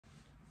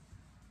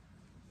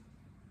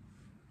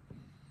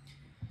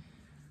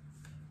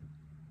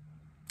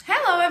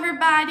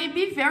everybody,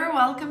 be very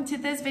welcome to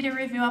this video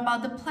review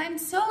about the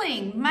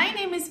Plantsulin. My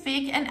name is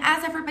Vic, and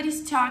as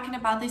everybody's talking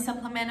about this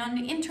supplement on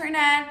the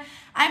internet,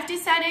 I've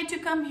decided to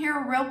come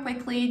here real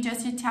quickly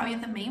just to tell you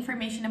the main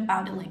information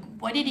about it, like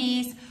what it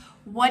is,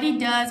 what it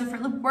does, if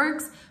it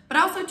works, but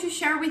also to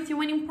share with you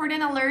an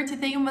important alert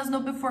that you must know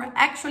before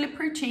actually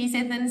purchase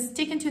it and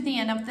sticking to the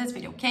end of this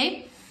video,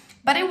 okay?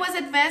 But it was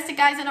advanced,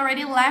 guys, and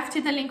already left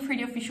the link for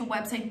the official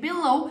website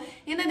below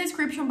in the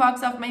description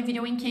box of my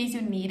video in case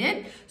you need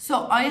it. So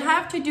all you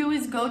have to do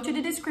is go to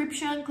the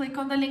description, click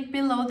on the link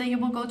below, then you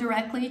will go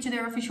directly to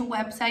their official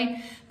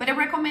website. But I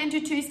recommend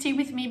you to stay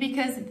with me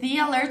because the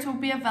alerts will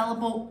be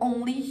available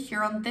only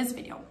here on this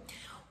video.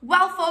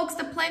 Well, folks,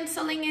 the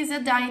Plantsulin is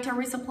a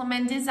dietary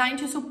supplement designed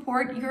to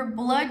support your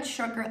blood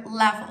sugar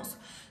levels.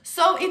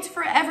 So it's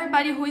for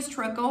everybody who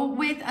struggles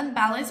with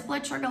unbalanced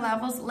blood sugar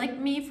levels, like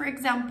me, for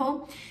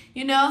example.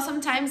 You know,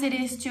 sometimes it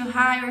is too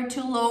high or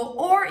too low,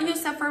 or you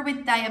suffer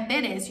with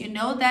diabetes. You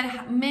know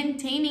that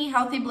maintaining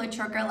healthy blood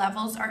sugar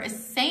levels are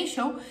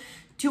essential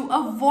to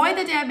avoid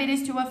the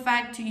diabetes to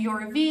affect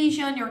your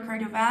vision, your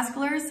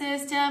cardiovascular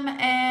system,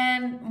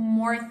 and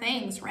more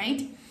things,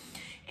 right?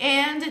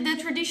 And the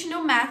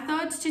traditional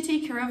methods to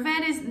take care of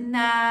it is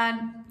not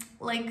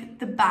like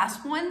the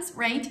best ones,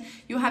 right?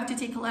 You have to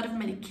take a lot of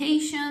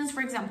medications.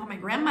 For example, my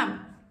grandma,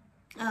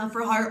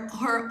 for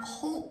her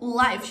whole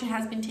life, she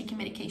has been taking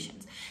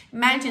medications.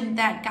 Imagine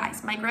that,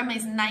 guys. My grandma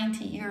is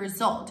 90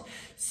 years old.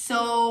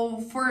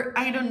 So for,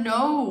 I don't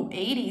know,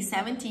 80,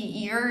 70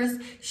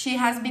 years, she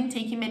has been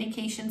taking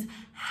medications.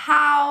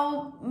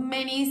 How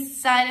many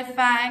side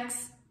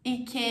effects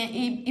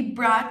it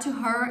brought to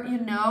her, you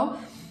know?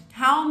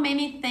 How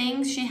many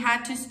things she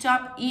had to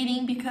stop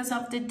eating because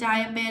of the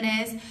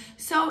diabetes.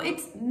 So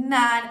it's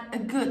not a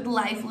good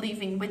life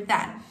living with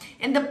that.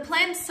 And the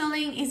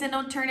Plantsulin is an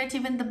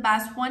alternative and the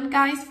best one,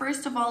 guys.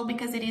 First of all,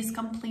 because it is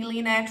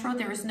completely natural.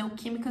 There is no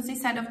chemicals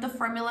inside of the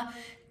formula.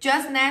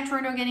 Just natural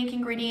and organic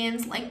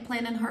ingredients like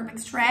plant and herb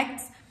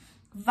extracts,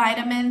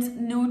 vitamins,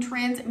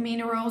 nutrients,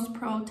 minerals,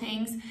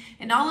 proteins,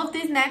 and all of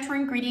these natural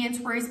ingredients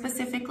were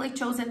specifically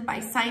chosen by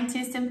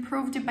scientists and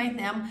proved by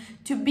them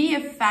to be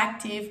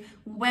effective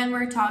when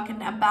we're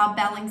talking about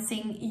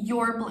balancing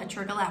your blood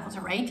sugar levels,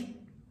 all right?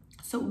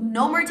 So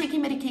no more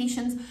taking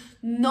medications,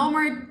 no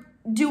more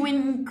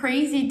doing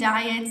crazy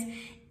diets,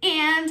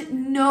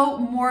 and no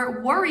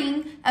more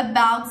worrying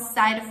about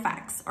side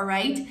effects, all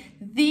right?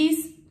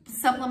 These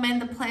supplement,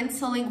 the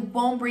Plantsulin,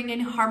 won't bring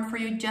any harm for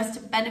you,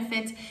 just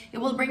benefits. It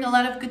will bring a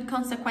lot of good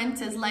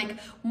consequences like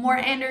more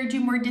energy,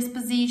 more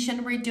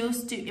disposition,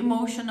 reduced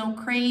emotional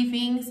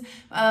cravings,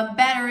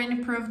 better and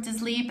improved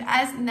sleep,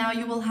 as now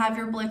you will have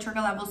your blood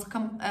sugar levels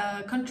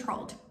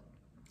controlled.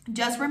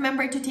 Just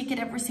remember to take it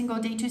every single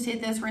day to see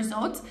these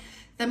results.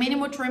 The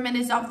minimum treatment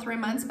is of 3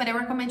 months, but I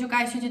recommend you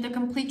guys to do the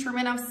complete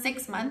treatment of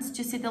 6 months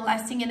to see the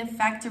lasting and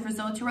effective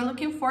results you are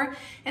looking for,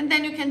 and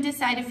then you can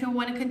decide if you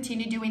want to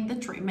continue doing the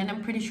treatment.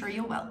 I'm pretty sure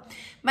you will.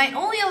 My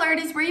only alert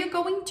is where you're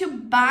going to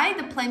buy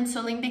the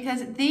Plantsulin,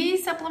 because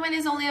this supplement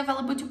is only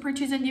available to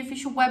purchase on the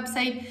official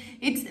website.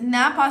 It's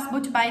not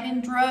possible to buy it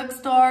in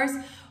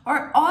drugstores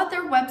or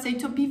other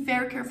websites, so be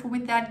very careful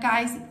with that,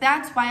 guys.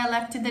 That's why I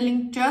left the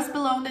link just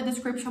below in the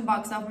description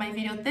box of my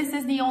video. This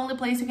is the only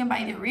place you can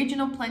buy the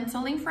original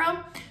Plantsulin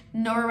from,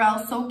 nowhere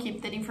else, so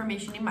keep that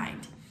information in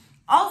mind.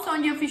 Also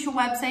on the official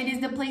website is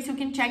the place you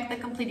can check the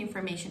complete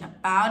information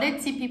about it,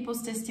 see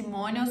people's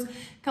testimonials,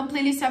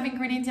 complete list of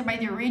ingredients, and buy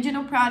the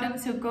original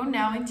product, so go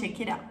now and check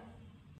it out.